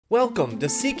Welcome to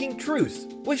Seeking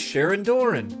Truth with Sharon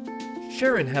Doran.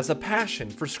 Sharon has a passion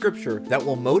for Scripture that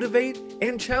will motivate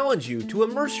and challenge you to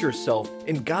immerse yourself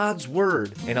in God's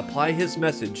Word and apply His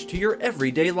message to your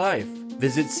everyday life.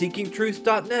 Visit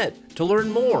seekingtruth.net to learn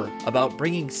more about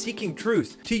bringing Seeking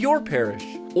Truth to your parish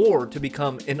or to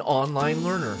become an online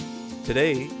learner.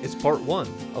 Today is part 1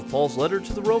 of Paul's letter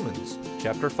to the Romans,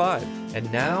 chapter 5. And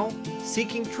now,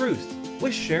 Seeking Truth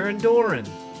with Sharon Doran.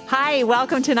 Hi,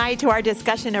 welcome tonight to our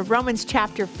discussion of Romans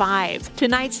chapter 5.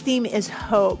 Tonight's theme is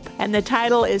hope, and the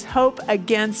title is Hope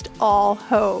Against All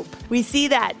Hope. We see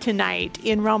that tonight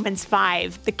in Romans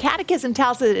 5. The Catechism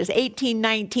tells us it is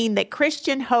 1819 that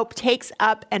Christian hope takes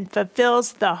up and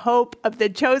fulfills the hope of the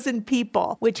chosen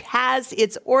people, which has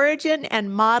its origin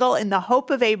and model in the hope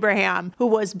of Abraham, who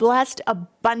was blessed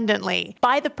abundantly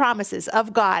by the promises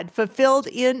of God fulfilled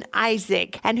in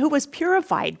Isaac, and who was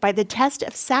purified by the test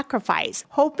of sacrifice,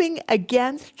 hoping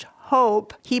against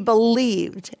hope, he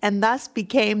believed, and thus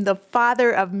became the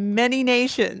father of many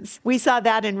nations. We saw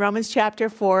that in Romans chapter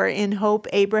 4. In hope,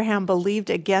 Abraham believed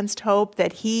against hope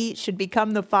that he should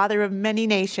become the father of many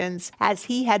nations. As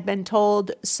he had been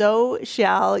told, so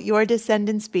shall your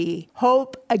descendants be.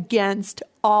 Hope against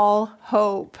all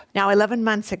hope. Now, 11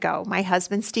 months ago, my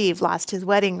husband Steve lost his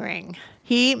wedding ring.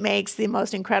 He makes the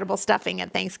most incredible stuffing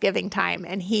at Thanksgiving time,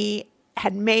 and he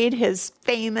had made his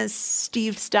famous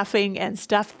Steve stuffing and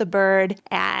stuffed the bird,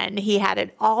 and he had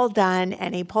it all done,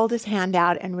 and he pulled his hand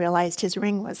out and realized his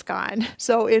ring was gone.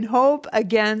 So in hope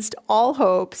against all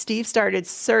hope, Steve started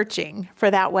searching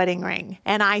for that wedding ring,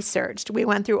 and I searched. We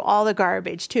went through all the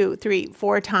garbage 2, 3,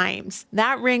 4 times.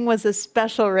 That ring was a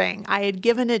special ring. I had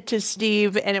given it to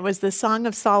Steve, and it was the Song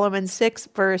of Solomon 6,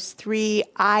 verse 3,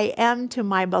 I am to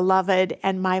my beloved,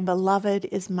 and my beloved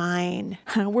is mine.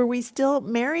 Were we still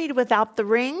married without the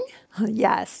ring?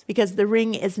 Yes, because the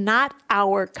ring is not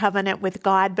our covenant with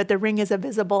God, but the ring is a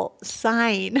visible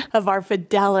sign of our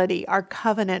fidelity, our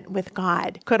covenant with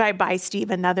God. Could I buy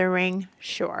Steve another ring?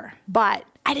 Sure. But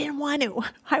I didn't want to.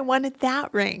 I wanted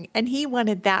that ring, and he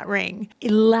wanted that ring.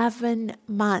 11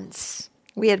 months.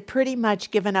 We had pretty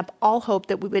much given up all hope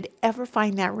that we would ever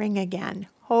find that ring again.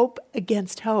 Hope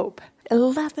against hope.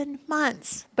 11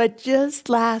 months. But just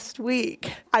last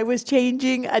week, I was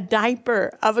changing a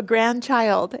diaper of a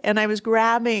grandchild, and I was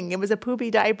grabbing, it was a poopy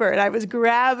diaper, and I was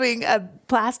grabbing a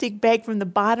plastic bag from the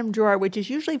bottom drawer, which is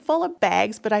usually full of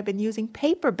bags, but I've been using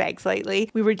paper bags lately.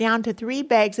 We were down to 3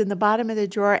 bags in the bottom of the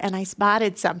drawer, and I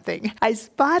spotted something.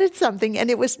 And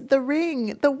it was the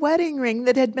ring, the wedding ring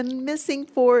that had been missing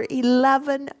for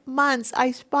 11 months.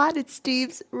 I spotted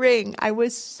Steve's ring. I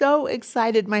was so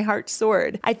excited, my heart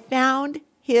soared. I found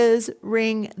his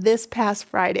ring this past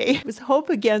Friday. It was hope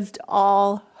against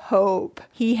all hope.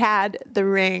 He had the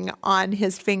ring on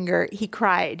his finger. He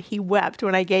cried. He wept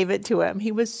when I gave it to him.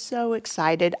 He was so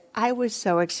excited. I was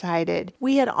so excited.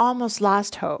 We had almost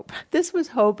lost hope. This was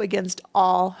hope against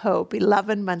all hope.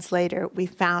 11 months later, we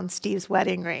found Steve's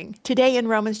wedding ring. Today in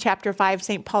Romans chapter 5,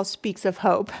 St. Paul speaks of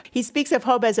hope. He speaks of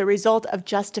hope as a result of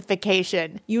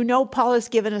justification. You know, Paul has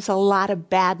given us a lot of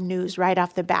bad news right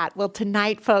off the bat. Well,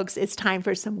 tonight, folks, it's time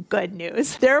for some good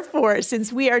news. Therefore,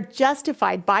 since we are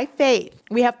justified by faith,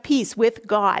 we have peace with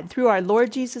God through our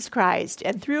Lord Jesus Christ,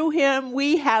 and through him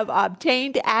we have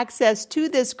obtained access to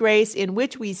this grace in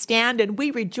which we stand, and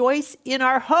we rejoice in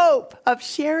our hope of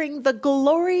sharing the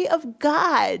glory of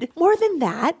God. More than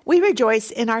that, we rejoice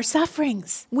in our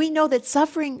sufferings. We know that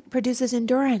suffering produces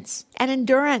endurance, and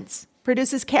endurance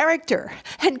produces character,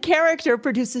 and character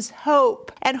produces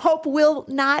hope, and hope will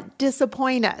not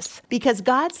disappoint us because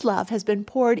God's love has been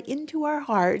poured into our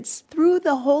hearts through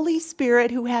the Holy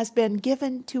Spirit who has been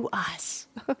given to us.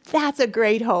 That's a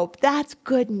great hope. That's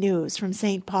good news from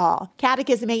St. Paul.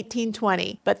 Catechism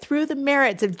 1820. But through the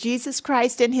merits of Jesus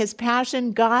Christ and his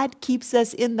passion, God keeps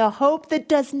us in the hope that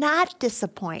does not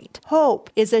disappoint.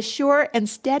 Hope is a sure and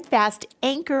steadfast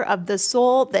anchor of the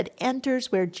soul that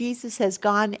enters where Jesus has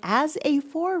gone as a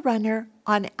forerunner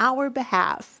on our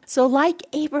behalf. So like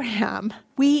Abraham,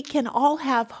 we can all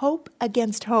have hope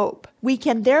against hope. We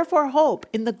can therefore hope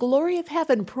in the glory of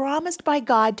heaven promised by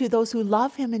God to those who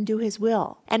love him and do his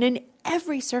will. And in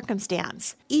every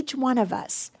circumstance, each one of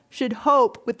us should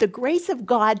hope with the grace of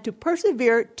God to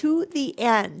persevere to the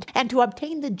end and to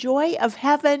obtain the joy of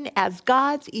heaven as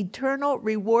God's eternal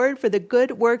reward for the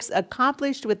good works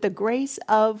accomplished with the grace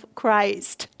of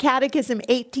Christ. Catechism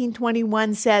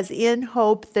 1821 says, in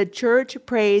hope, the church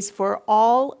prays for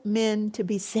all men to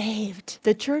be saved.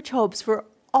 The church hopes for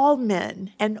all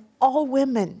men and all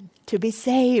women to be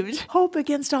saved. Hope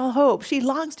against all hope. She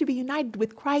longs to be united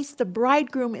with Christ, the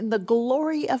bridegroom, in the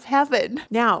glory of heaven.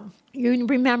 Now, You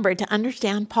remember, to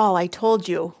understand Paul, I told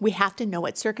you, we have to know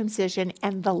what circumcision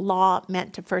and the law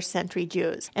meant to first century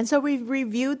Jews. And so we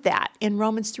reviewed that. In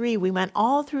Romans 3, we went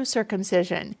all through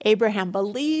circumcision. Abraham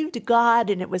believed God,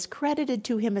 and it was credited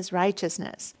to him as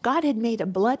righteousness. God had made a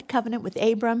blood covenant with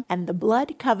Abram, and the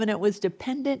blood covenant was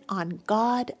dependent on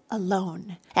God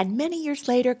alone. And many years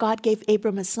later, God gave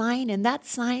Abram a sign, and that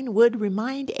sign would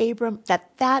remind Abram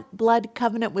that that blood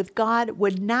covenant with God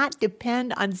would not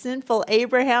depend on sinful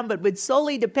Abraham, but would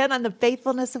solely depend on the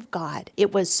faithfulness of God.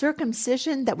 It was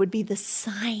circumcision that would be the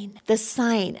sign,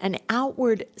 an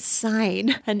outward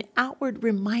sign, an outward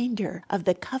reminder of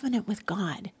the covenant with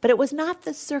God. But it was not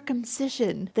the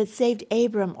circumcision that saved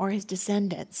Abram or his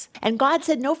descendants. And God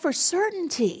said, know for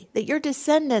certainty that your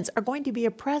descendants are going to be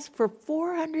oppressed for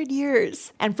 400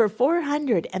 years. And for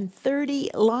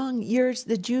 430 long years,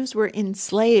 the Jews were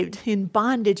enslaved in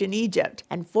bondage in Egypt.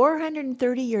 And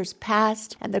 430 years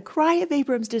passed, and the cry of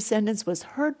Abram's descendants was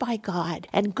heard by God.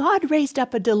 And God raised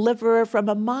up a deliverer from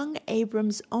among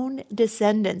Abram's own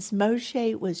descendants.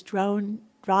 Moshe was drawn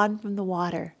from the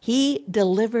water. He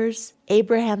delivers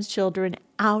Abraham's children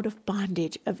out of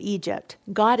bondage of Egypt.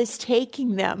 God is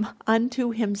taking them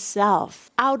unto himself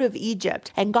out of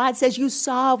Egypt. And God says, you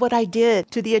saw what I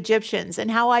did to the Egyptians and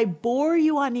how I bore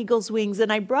you on eagle's wings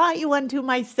and I brought you unto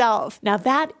myself. Now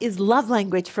that is love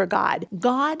language for God.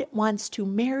 God wants to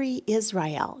marry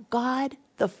Israel. God,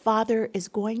 the Father, is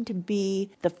going to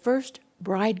be the first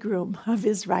bridegroom of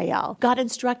Israel. God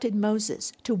instructed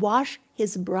Moses to wash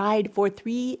his bride for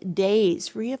 3 days,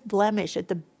 free of blemish, at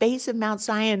the base of Mount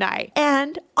Sinai.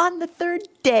 And on the third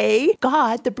day,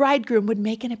 God, the bridegroom, would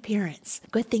make an appearance.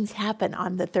 Good things happen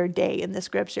on the third day in the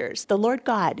scriptures. The Lord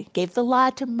God gave the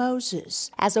law to Moses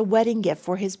as a wedding gift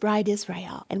for his bride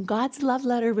Israel. And God's love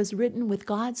letter was written with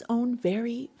God's own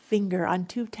very finger on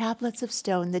 2 tablets of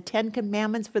stone, the 10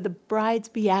 commandments for the bride's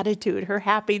beatitude, her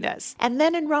happiness. And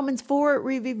then in Romans 4,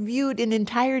 we reviewed in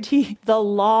entirety the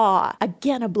law.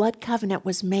 Again, a blood covenant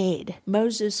was made.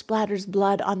 Moses splatters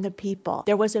blood on the people.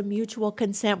 There was a mutual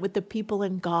consent with the people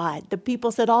and God. The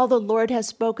people said, all the Lord has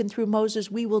spoken through Moses,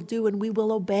 we will do and we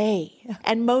will obey.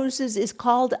 And Moses is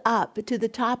called up to the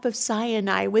top of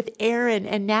Sinai with Aaron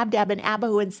and Nadab and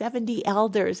Abihu and 70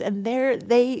 elders. And there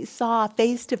they saw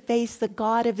face to face the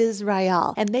God of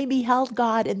Israel. And they beheld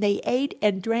God and they ate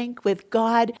and drank with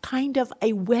God, kind of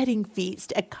a wedding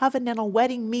feast, a covenantal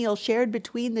wedding meal shared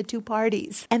between the two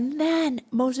parties. And then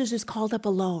Moses is called up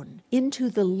alone into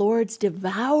the Lord's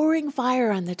devouring fire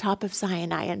on the top of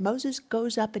Sinai. And Moses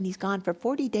goes up and he's gone for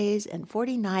 40 days and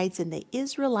 40 nights. And the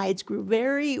Israelites grew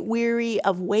very weary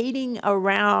of waiting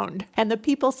around. And the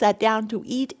people sat down to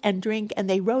eat and drink, and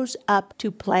they rose up to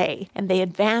play. And they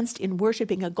advanced in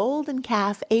worshiping a golden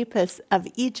calf, Apis of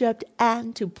Egypt,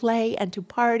 and to play and to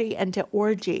party and to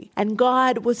orgy. And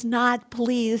God was not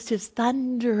pleased. His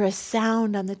thunderous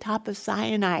sound on the top of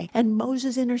Sinai. And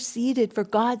Moses interceded for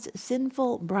God's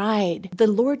sinful bride. The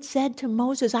Lord said to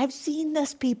Moses, I've seen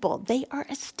this people. They are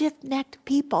a stiff-necked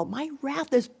people. My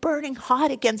wrath is burning hot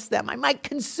against them. I might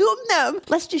consume them.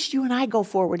 Let's just you and I go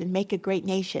forward and make a great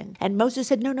nation. And Moses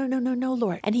said, no,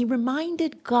 Lord. And he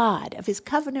reminded God of his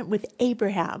covenant with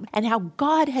Abraham and how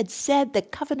God had said the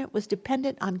covenant was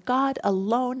dependent on God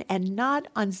alone and not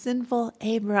on sinful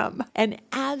Abram. And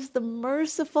as the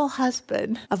merciful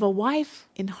husband of a wife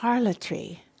in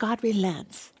harlotry, God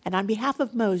relents. And on behalf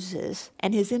of Moses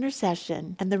and his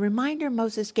intercession and the reminder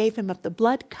Moses gave him of the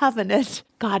blood covenant,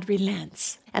 God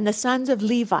relents. And the sons of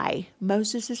Levi,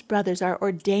 Moses' brothers, are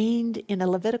ordained in a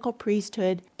Levitical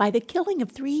priesthood by the killing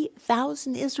of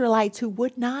 3,000 Israelites who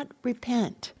would not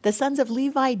repent. The sons of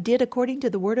Levi did according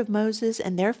to the word of Moses,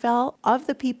 and there fell of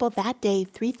the people that day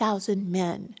 3,000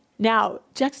 men. Now,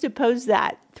 juxtapose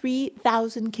that,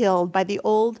 3,000 killed by the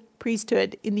old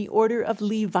priesthood in the order of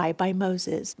Levi by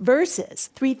Moses,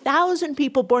 versus 3,000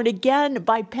 people born again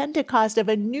by Pentecost of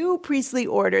a new priestly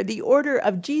order, the order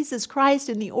of Jesus Christ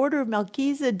in the order of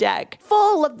Melchizedek,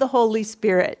 full of the Holy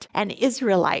Spirit. And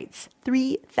Israelites,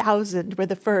 3,000 were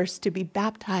the first to be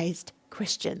baptized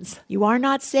Christians. You are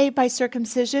not saved by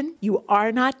circumcision. You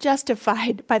are not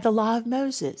justified by the law of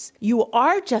Moses. You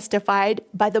are justified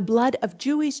by the blood of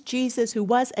Jewish Jesus, who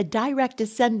was a direct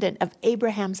descendant of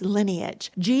Abraham's lineage.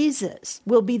 Jesus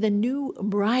will be the new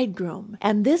bridegroom,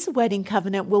 and this wedding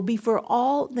covenant will be for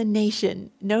all the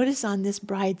nation. Notice on this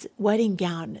bride's wedding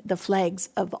gown the flags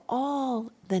of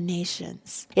all the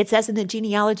nations. It says in the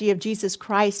genealogy of Jesus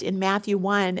Christ in Matthew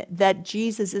 1 that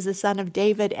Jesus is the son of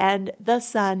David and the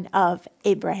son of of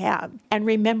Abraham. And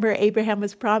remember, Abraham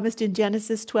was promised in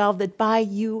Genesis 12 that by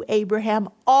you, Abraham,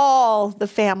 all the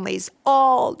families,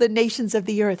 all the nations of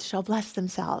the earth shall bless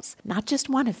themselves. Not just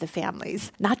one of the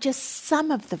families, not just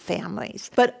some of the families,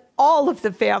 but all of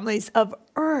the families of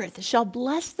earth shall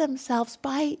bless themselves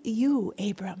by you,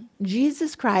 Abram.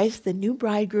 Jesus Christ, the new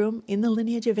bridegroom in the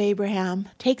lineage of Abraham,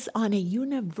 takes on a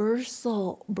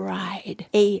universal bride,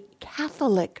 a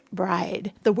Catholic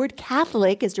bride. The word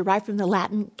Catholic is derived from the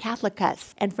Latin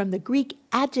Catholicus and from the Greek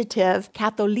adjective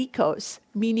katholikos,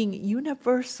 meaning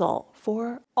universal,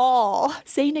 for all.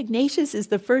 St. Ignatius is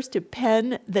the first to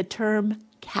pen the term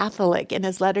Catholic in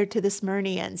his letter to the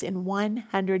Smyrnians in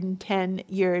 110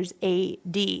 years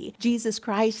A.D. Jesus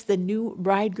Christ, the new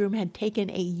bridegroom, had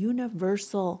taken a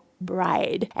universal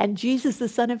bride. And Jesus, the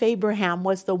son of Abraham,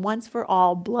 was the once for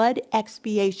all blood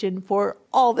expiation for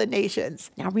all the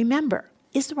nations. Now remember,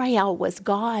 Israel was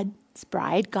God's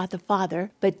bride, God the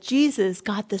Father, but Jesus,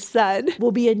 God the Son,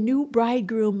 will be a new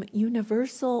bridegroom,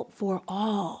 universal for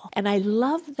all. And I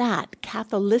love that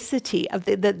Catholicity of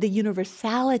the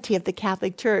universality of the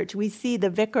Catholic Church. We see the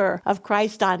vicar of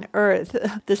Christ on earth,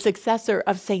 the successor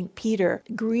of St. Peter,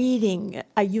 greeting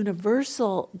a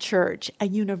universal church, a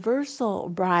universal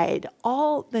bride,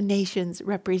 all the nations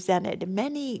represented,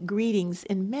 many greetings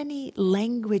in many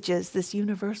languages, this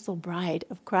universal bride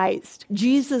of Christ.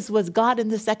 Jesus was God in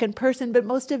the second person, but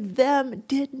most of them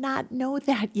did not know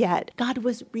that yet. God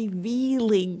was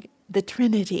revealing the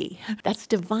Trinity. That's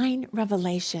divine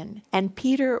revelation. And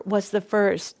Peter was the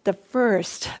first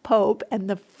pope and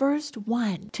the first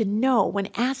one to know. When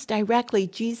asked directly,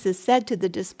 Jesus said to the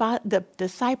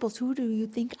disciples, "Who do you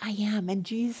think I am?" And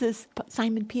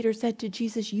Simon Peter said to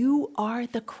Jesus, "You are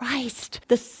the Christ,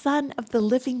 the Son of the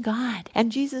living God." And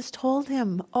Jesus told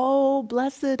him, "Oh,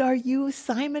 blessed are you,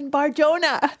 Simon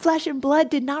Bar-Jonah. Flesh and blood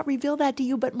did not reveal that to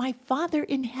you, but my Father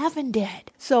in heaven did."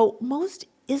 So most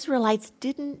Israelites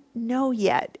didn't know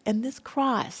yet. And this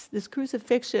cross, this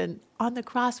crucifixion on the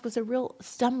cross, was a real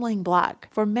stumbling block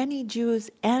for many Jews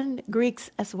and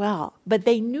Greeks as well. But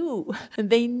they knew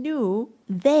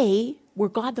they were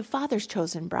God the Father's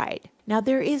chosen bride. Now,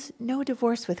 there is no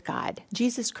divorce with God.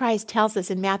 Jesus Christ tells us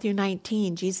in Matthew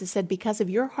 19, Jesus said, "Because of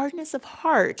your hardness of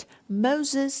heart,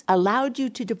 Moses allowed you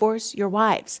to divorce your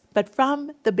wives. But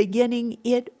from the beginning,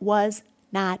 it was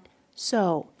not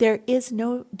so." There is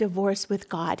no divorce with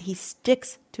God. He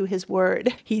sticks to his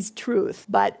word. He's truth.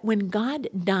 But when God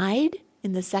died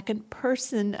in the second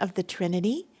person of the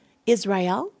Trinity,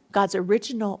 Israel, God's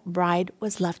original bride,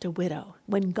 was left a widow.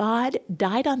 When God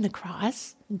died on the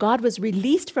cross, God was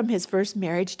released from his first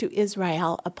marriage to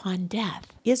Israel upon death.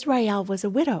 Israel was a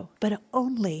widow, but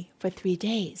only for 3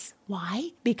 days.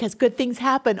 Why? Because good things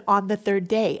happen on the third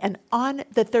day. And on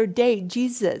the third day,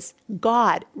 Jesus,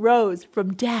 God, rose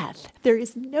from death. There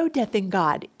is no death in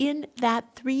God. In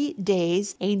that 3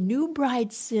 days, a new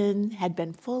bride's sin had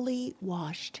been fully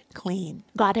washed clean.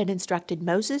 God had instructed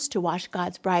Moses to wash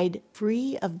God's bride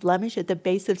free of blemish at the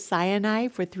base of Sinai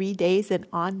for 3 days, and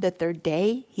on the third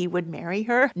day, he would marry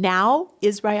her. Now,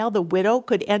 Israel, the widow,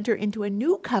 could enter into a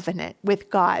new covenant with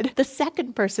God, the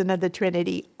second person of the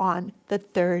Trinity, on the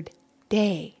third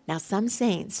day. Now, some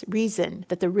saints reason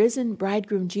that the risen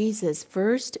bridegroom Jesus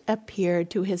first appeared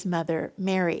to his mother,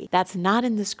 Mary. That's not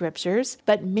in the scriptures,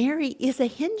 but Mary is a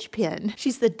hinge pin.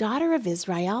 She's the daughter of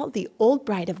Israel, the old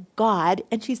bride of God,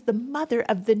 and she's the mother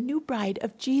of the new bride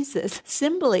of Jesus.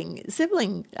 Sibling,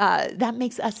 that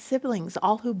makes us siblings,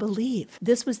 all who believe.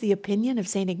 This was the opinion of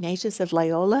St. Ignatius of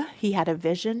Loyola. He had a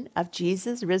vision of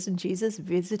Jesus, risen Jesus,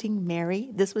 visiting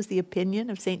Mary. This was the opinion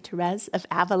of St. Therese of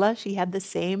Avila. She had the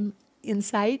same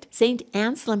insight. St.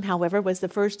 Anselm, however, was the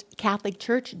first Catholic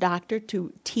Church doctor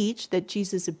to teach that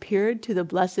Jesus appeared to the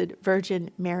Blessed Virgin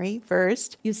Mary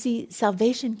first. You see,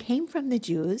 salvation came from the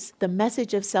Jews. The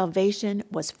message of salvation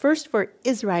was first for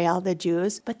Israel, the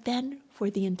Jews, but then for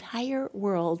the entire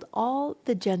world, all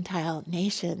the Gentile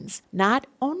nations. Not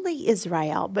only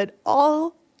Israel, but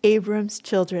all Abram's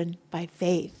children by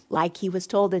faith. Like he was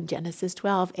told in Genesis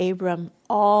 12, Abram,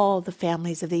 all the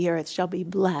families of the earth shall be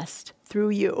blessed through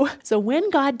you. So when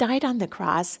God died on the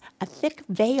cross, a thick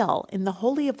veil in the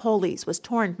Holy of Holies was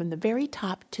torn from the very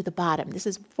top to the bottom. This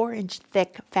is 4-inch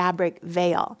thick fabric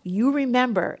veil. You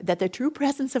remember that the true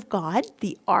presence of God,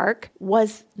 the ark,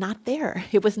 was not there.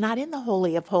 It was not in the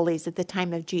Holy of Holies at the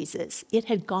time of Jesus. It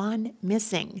had gone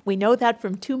missing. We know that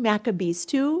from 2 Maccabees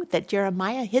 2, that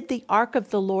Jeremiah hid the ark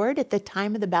of the Lord at the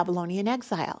time of the Babylonian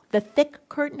exile. The thick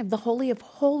curtain of the Holy of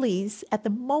Holies at the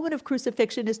moment of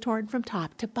crucifixion is torn from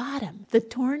top to bottom. The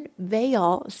torn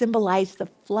veil symbolized the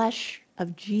flesh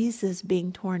of Jesus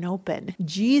being torn open.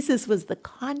 Jesus was the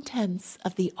contents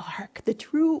of the ark, the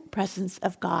true presence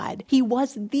of God. He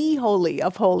was the Holy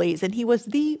of Holies, and he was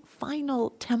the final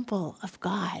temple of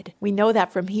God. We know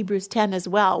that from Hebrews 10 as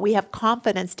well. We have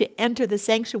confidence to enter the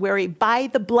sanctuary by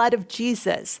the blood of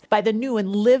Jesus, by the new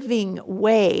and living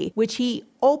way, which he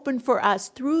opened for us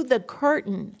through the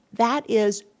curtain, that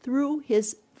is, through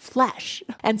his flesh.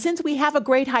 And since we have a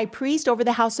great high priest over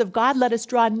the house of God, let us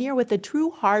draw near with a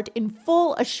true heart in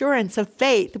full assurance of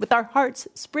faith, with our hearts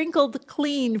sprinkled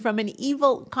clean from an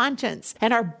evil conscience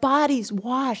and our bodies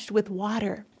washed with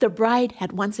water. The bride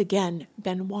had once again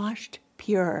been washed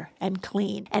pure and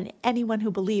clean. And anyone who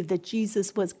believed that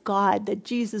Jesus was God, that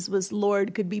Jesus was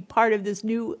Lord, could be part of this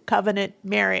new covenant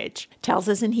marriage. It tells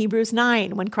us in Hebrews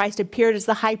 9, when Christ appeared as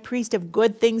the high priest of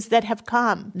good things that have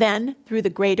come. Then, through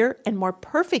the greater and more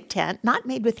perfect tent, not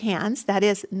made with hands, that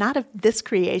is, not of this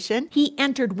creation, he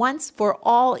entered once for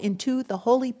all into the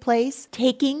holy place,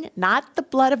 taking not the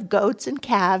blood of goats and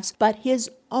calves, but his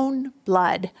own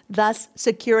blood, thus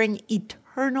securing eternal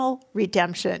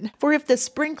redemption. For if the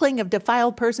sprinkling of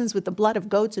defiled persons with the blood of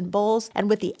goats and bulls and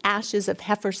with the ashes of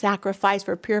heifer sacrifice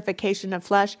for purification of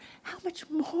flesh, how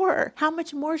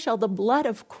much more shall the blood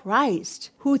of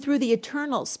Christ, who through the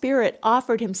eternal Spirit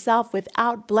offered himself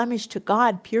without blemish to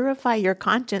God, purify your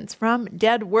conscience from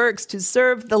dead works to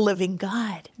serve the living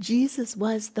God. Jesus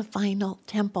was the final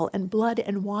temple, and blood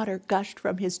and water gushed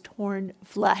from his torn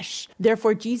flesh.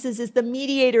 Therefore, Jesus is the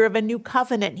mediator of a new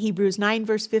covenant, Hebrews 9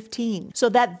 verse 15, so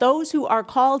that those who are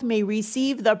called may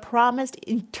receive the promised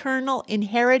eternal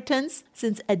inheritance,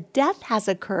 since a death has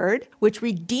occurred, which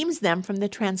redeems them from the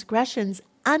transgressions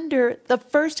under the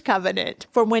first covenant.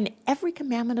 For when every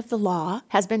commandment of the law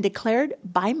has been declared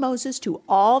by Moses to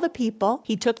all the people,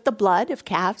 he took the blood of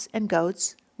calves and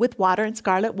goats with water and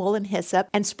scarlet wool and hyssop,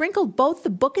 and sprinkled both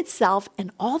the book itself and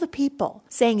all the people,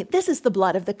 saying, "This is the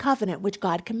blood of the covenant which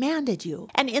God commanded you."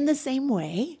 And in the same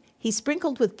way, he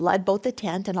sprinkled with blood both the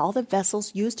tent and all the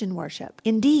vessels used in worship.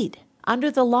 Indeed,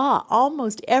 under the law,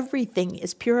 almost everything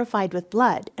is purified with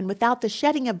blood, and without the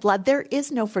shedding of blood, there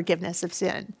is no forgiveness of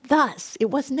sin. Thus, it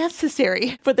was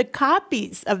necessary for the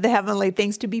copies of the heavenly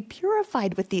things to be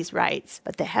purified with these rites,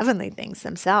 but the heavenly things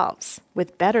themselves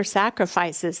with better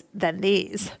sacrifices than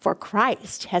these. For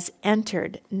Christ has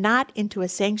entered not into a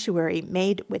sanctuary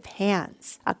made with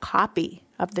hands, a copy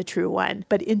of the true one,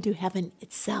 but into heaven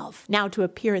itself, now to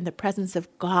appear in the presence of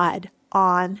God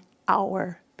on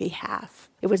our behalf.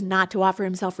 It was not to offer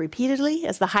himself repeatedly,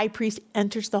 as the high priest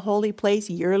enters the holy place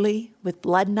yearly with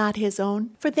blood not his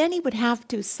own, for then he would have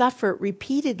to suffer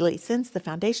repeatedly since the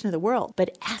foundation of the world.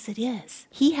 But as it is,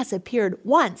 he has appeared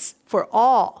once for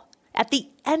all at the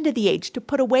end of the age to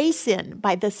put away sin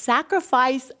by the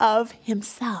sacrifice of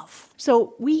himself.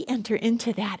 So we enter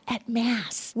into that at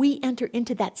Mass. We enter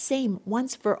into that same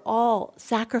once for all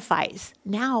sacrifice,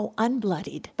 now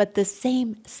unbloodied, but the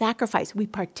same sacrifice. We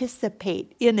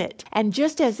participate in it. And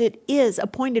just as it is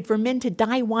appointed for men to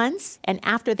die once, and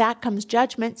after that comes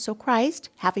judgment, so Christ,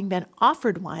 having been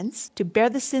offered once to bear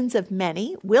the sins of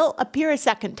many, will appear a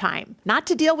second time, not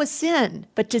to deal with sin,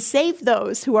 but to save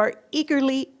those who are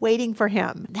eagerly waiting for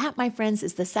him. That, my friends,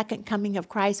 is the second coming of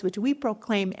Christ, which we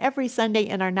proclaim every Sunday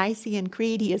in our Nicene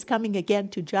Creed. He is coming again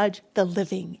to judge the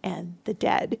living and the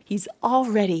dead. He's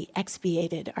already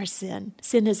expiated our sin.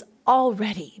 Sin has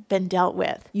already been dealt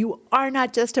with. You are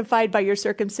not justified by your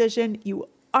circumcision. You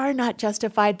are not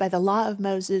justified by the law of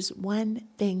Moses. One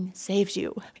thing saves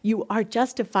you. You are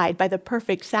justified by the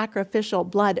perfect sacrificial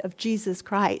blood of Jesus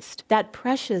Christ. That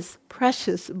precious,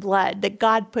 precious blood that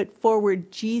God put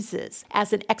forward Jesus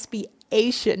as an expiation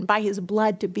by his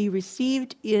blood to be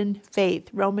received in faith.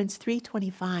 Romans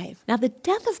 3:25. Now, the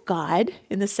death of God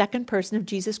in the second person of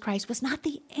Jesus Christ was not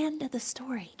the end of the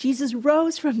story. Jesus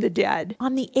rose from the dead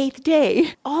on the 8th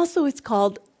day. Also, it's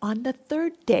called on the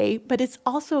 3rd day, but it's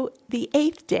also the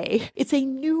 8th day. It's a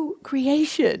new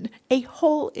creation, a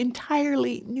whole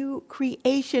entirely new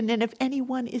creation. And if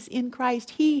anyone is in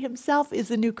Christ, he himself is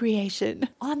a new creation.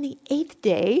 On the 8th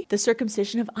day, the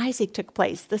circumcision of Isaac took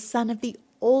place, the son of the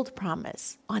old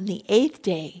promise. On the 8th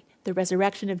day, the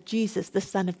resurrection of Jesus, the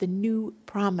son of the new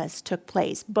promise, took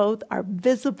place. Both are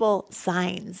visible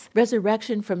signs.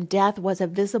 Resurrection from death was a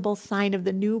visible sign of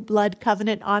the new blood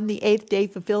covenant on the 8th day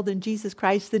fulfilled in Jesus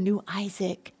Christ, the new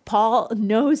Isaac. Paul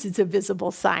knows it's a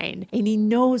visible sign, and he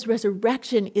knows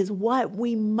resurrection is what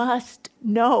we must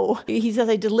know. He says,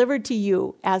 I delivered to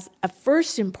you as of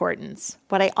first importance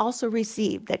what I also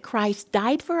received, that Christ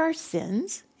died for our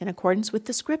sins in accordance with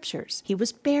the scriptures. He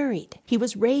was buried. He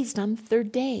was raised on the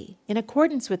third day in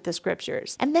accordance with the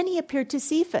scriptures. And then he appeared to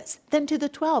Cephas, then to the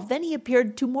 12. Then he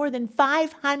appeared to more than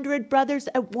 500 brothers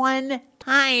at one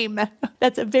time.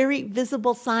 That's a very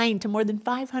visible sign. To more than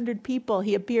 500 people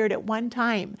he appeared at one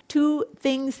time. Two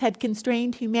things had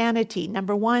constrained humanity.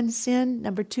 Number one, sin.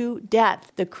 Number two,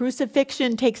 death. The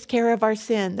crucifixion takes care of our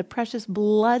sin. The precious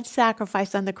blood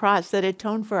sacrifice on the cross that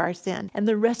atoned for our sin. And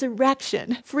the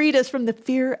resurrection freed us from the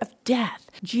fear of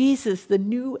death. Jesus, the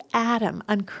new Adam,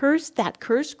 uncursed that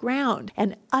cursed ground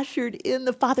and ushered in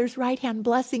the Father's right-hand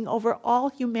blessing over all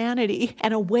humanity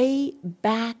and a way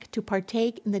back to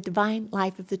partake in the divine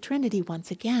life of the Trinity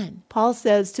once again. Paul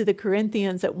says to the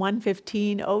Corinthians at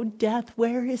 1:15, O death,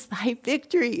 where is thy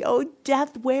victory? O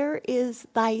death, where is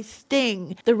thy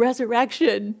sting? The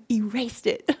resurrection erased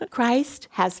it. Christ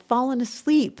has fallen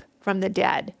asleep from the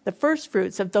dead, the first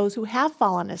fruits of those who have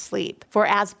fallen asleep. For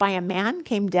as by a man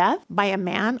came death, by a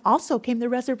man also came the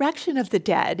resurrection of the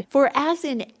dead. For as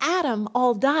in Adam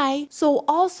all die, so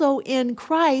also in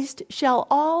Christ shall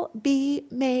all be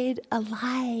made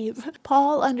alive.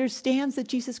 Paul understands that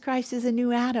Jesus Christ is a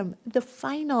new Adam, the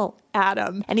final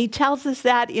Adam. And he tells us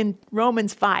that in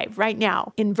Romans 5 right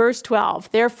now, in verse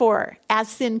 12. Therefore, as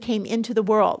sin came into the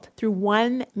world through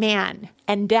one man,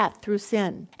 and death through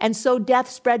sin. And so death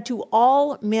spread to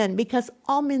all men because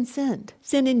all men sinned.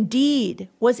 Sin indeed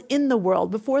was in the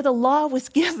world before the law was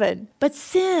given, but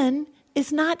sin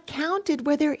is not counted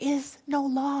where there is no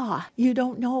law. You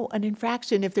don't know an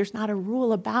infraction if there's not a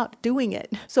rule about doing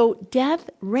it. So death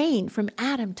reigned from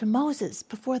Adam to Moses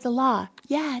before the law,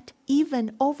 yet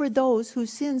even over those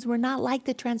whose sins were not like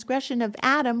the transgression of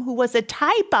Adam, who was a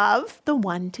type of the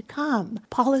one to come.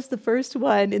 Paul is the first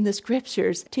one in the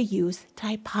scriptures to use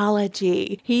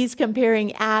typology. He's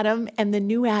comparing Adam and the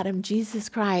new Adam, Jesus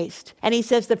Christ. And he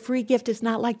says the free gift is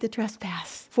not like the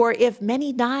trespass. For if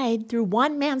many died through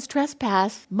one man's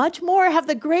trespass, much more have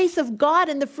the grace of God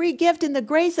and the free gift in the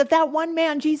grace of that one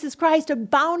man, Jesus Christ,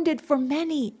 abounded for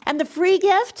many. And the free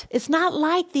gift is not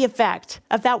like the effect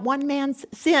of that one man's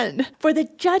sin. For the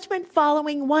judgment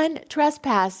following one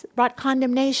trespass brought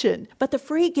condemnation, but the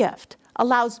free gift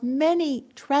allows many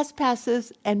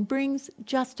trespasses and brings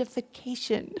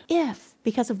justification. If,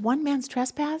 because of one man's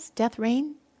trespass, death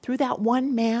reigned through that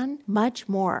one man, much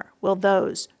more will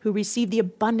those who receive the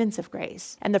abundance of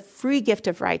grace and the free gift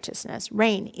of righteousness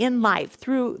reign in life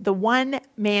through the one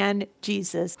man,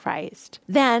 Jesus Christ.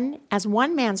 Then, as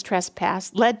one man's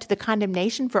trespass led to the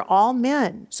condemnation for all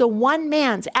men, so one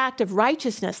man's act of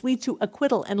righteousness leads to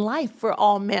acquittal and life for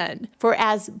all men. For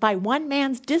as by one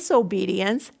man's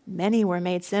disobedience, many were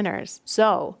made sinners,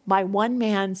 so by one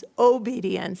man's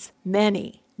obedience,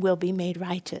 many will be made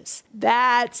righteous.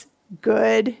 That's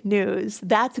good news.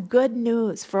 That's good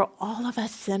news for all of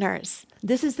us sinners.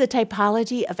 This is the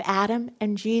typology of Adam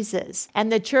and Jesus. And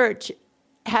the church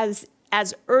has,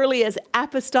 as early as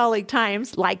apostolic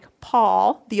times, like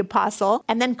Paul, the apostle,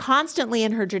 and then constantly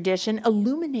in her tradition,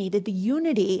 illuminated the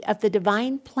unity of the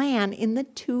divine plan in the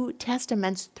two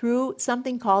testaments through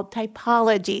something called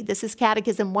typology. This is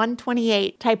Catechism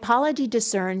 128. Typology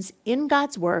discerns in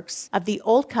God's works of the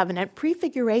Old Covenant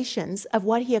prefigurations of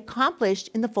what he accomplished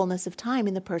in the fullness of time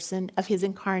in the person of his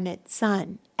incarnate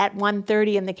Son. At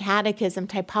 130 in the Catechism,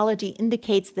 typology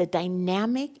indicates the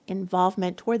dynamic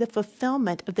involvement toward the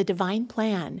fulfillment of the divine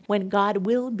plan when God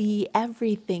will be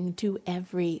everything to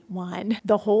everyone.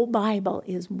 The whole Bible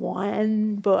is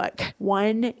one book,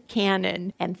 one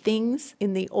canon, and things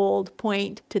in the old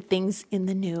point to things in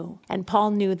the new. And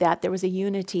Paul knew that there was a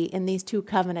unity in these two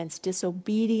covenants.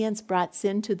 Disobedience brought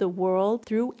sin to the world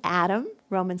through Adam,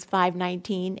 Romans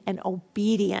 5:19, and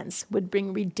obedience would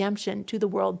bring redemption to the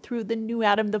world through the new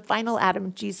Adam, the final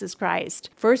Adam, Jesus Christ.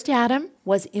 First Adam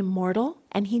was immortal,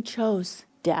 and he chose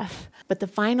death. But the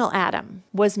final Adam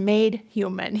was made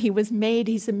human. He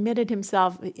submitted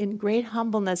himself in great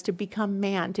humbleness to become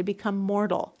man, to become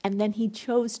mortal. And then he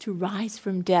chose to rise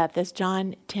from death, as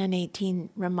John 10:18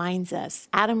 reminds us.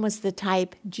 Adam was the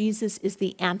type. Jesus is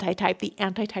the antitype. The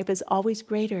antitype is always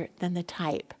greater than the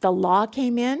type. The law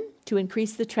came in to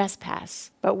increase the trespass,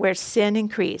 but where sin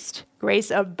increased, grace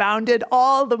abounded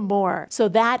all the more, so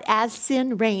that as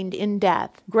sin reigned in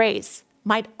death, grace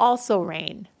might also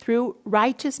reign through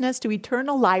righteousness to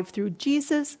eternal life through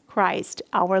Jesus Christ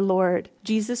our Lord.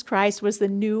 Jesus Christ was the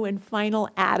new and final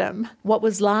Adam. What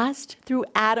was lost through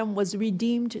Adam was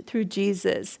redeemed through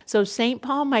Jesus. So St.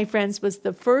 Paul, my friends, was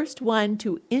the first one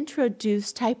to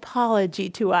introduce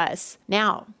typology to us.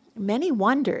 Now, many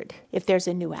wondered, if there's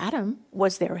a new Adam,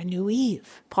 was there a new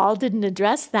Eve? Paul didn't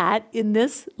address that in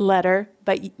this letter,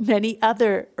 but many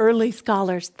other early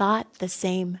scholars thought the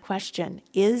same question.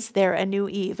 Is there a new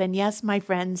Eve? And yes, my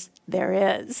friends, there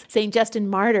is. St. Justin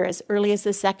Martyr, as early as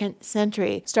the 2nd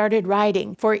century, started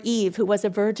writing, "For Eve, who was a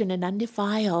virgin and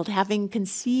undefiled, having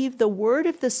conceived the word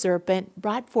of the serpent,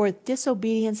 brought forth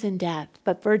disobedience and death.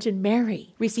 But Virgin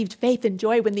Mary received faith and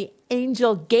joy when the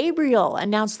angel Gabriel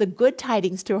announced the good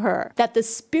tidings to her, that the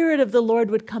Spirit of the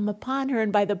Lord would come upon her,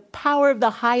 and by the power of the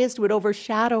highest would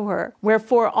overshadow her.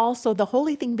 Wherefore also the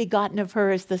holy thing begotten of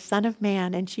her is the Son of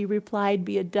Man. And she replied,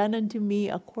 Be it done unto me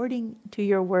according to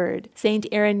your word." Saint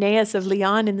Irenaeus of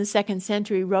Lyon in the 2nd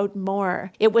century wrote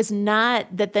more. "It was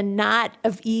not that the knot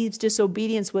of Eve's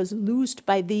disobedience was loosed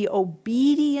by the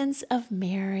obedience of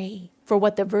Mary. For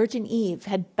what the Virgin Eve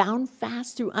had bound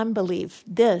fast through unbelief,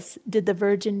 this did the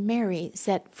Virgin Mary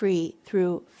set free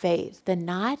through faith." The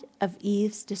knot of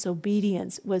Eve's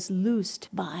disobedience was loosed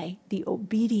by the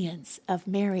obedience of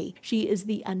Mary. She is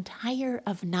the untier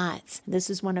of knots. This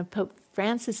is one of Pope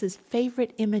Francis's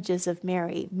favorite images of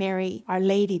Mary. Mary, Our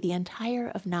Lady, the untier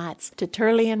of knots.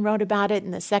 Tertullian wrote about it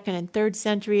in the 2nd and 3rd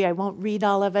century. I won't read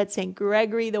all of it. St.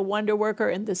 Gregory, the wonder worker,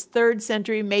 in the 3rd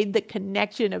century made the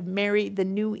connection of Mary, the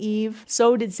new Eve.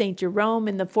 So did St. Jerome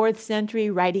in the 4th century,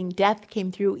 writing, "Death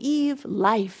came through Eve,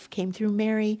 life came through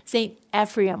Mary." St.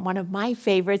 Ephraim, one of my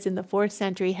favorites in the 4th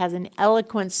century, has an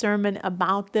eloquent sermon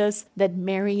about this, that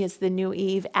Mary is the new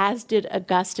Eve, as did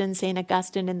Augustine, St.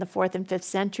 Augustine in the 4th and 5th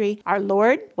century. Our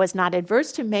Lord was not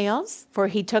adverse to males, for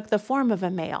he took the form of a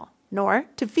male, nor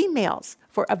to females,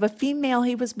 for of a female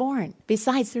he was born.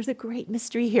 Besides, there's a great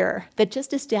mystery here, that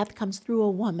just as death comes through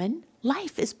a woman,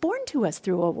 life is born to us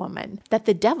through a woman. That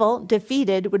the devil,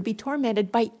 defeated, would be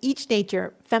tormented by each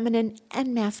nature, feminine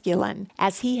and masculine,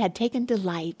 as he had taken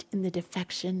delight in the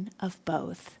defection of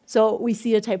both. So we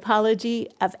see a typology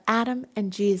of Adam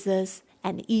and Jesus,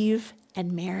 and Eve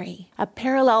and Mary. A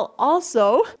parallel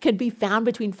also can be found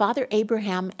between Father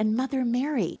Abraham and Mother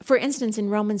Mary. For instance, in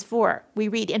Romans 4, we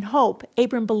read, "In hope,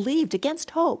 Abram believed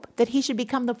against hope that he should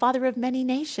become the father of many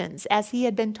nations. As he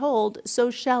had been told,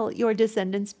 so shall your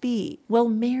descendants be." Well,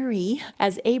 Mary,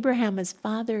 as Abraham is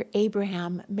Father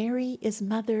Abraham, Mary is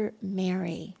Mother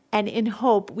Mary. And in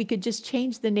hope, we could just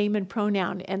change the name and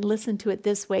pronoun and listen to it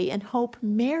this way. In hope,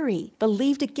 Mary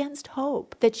believed against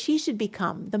hope that she should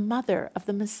become the mother of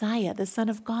the Messiah, the Son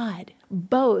of God.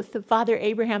 Both Father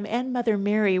Abraham and Mother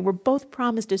Mary were both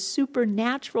promised a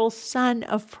supernatural son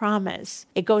of promise.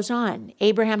 It goes on.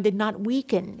 Abraham did not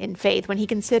weaken in faith when he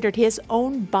considered his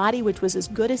own body, which was as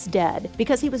good as dead,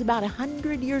 because he was about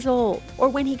 100 years old, or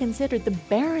when he considered the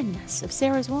barrenness of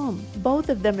Sarah's womb. Both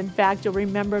of them, in fact, you'll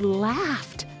remember,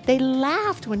 laughed. They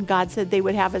laughed when God said they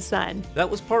would have a son.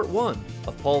 That was part 1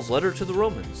 of Paul's letter to the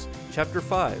Romans, chapter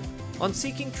 5, on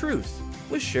Seeking Truth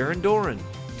with Sharon Doran.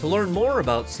 To learn more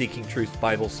about Seeking Truth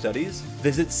Bible studies,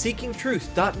 visit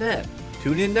seekingtruth.net.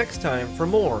 Tune in next time for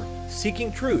more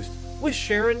Seeking Truth with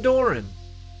Sharon Doran.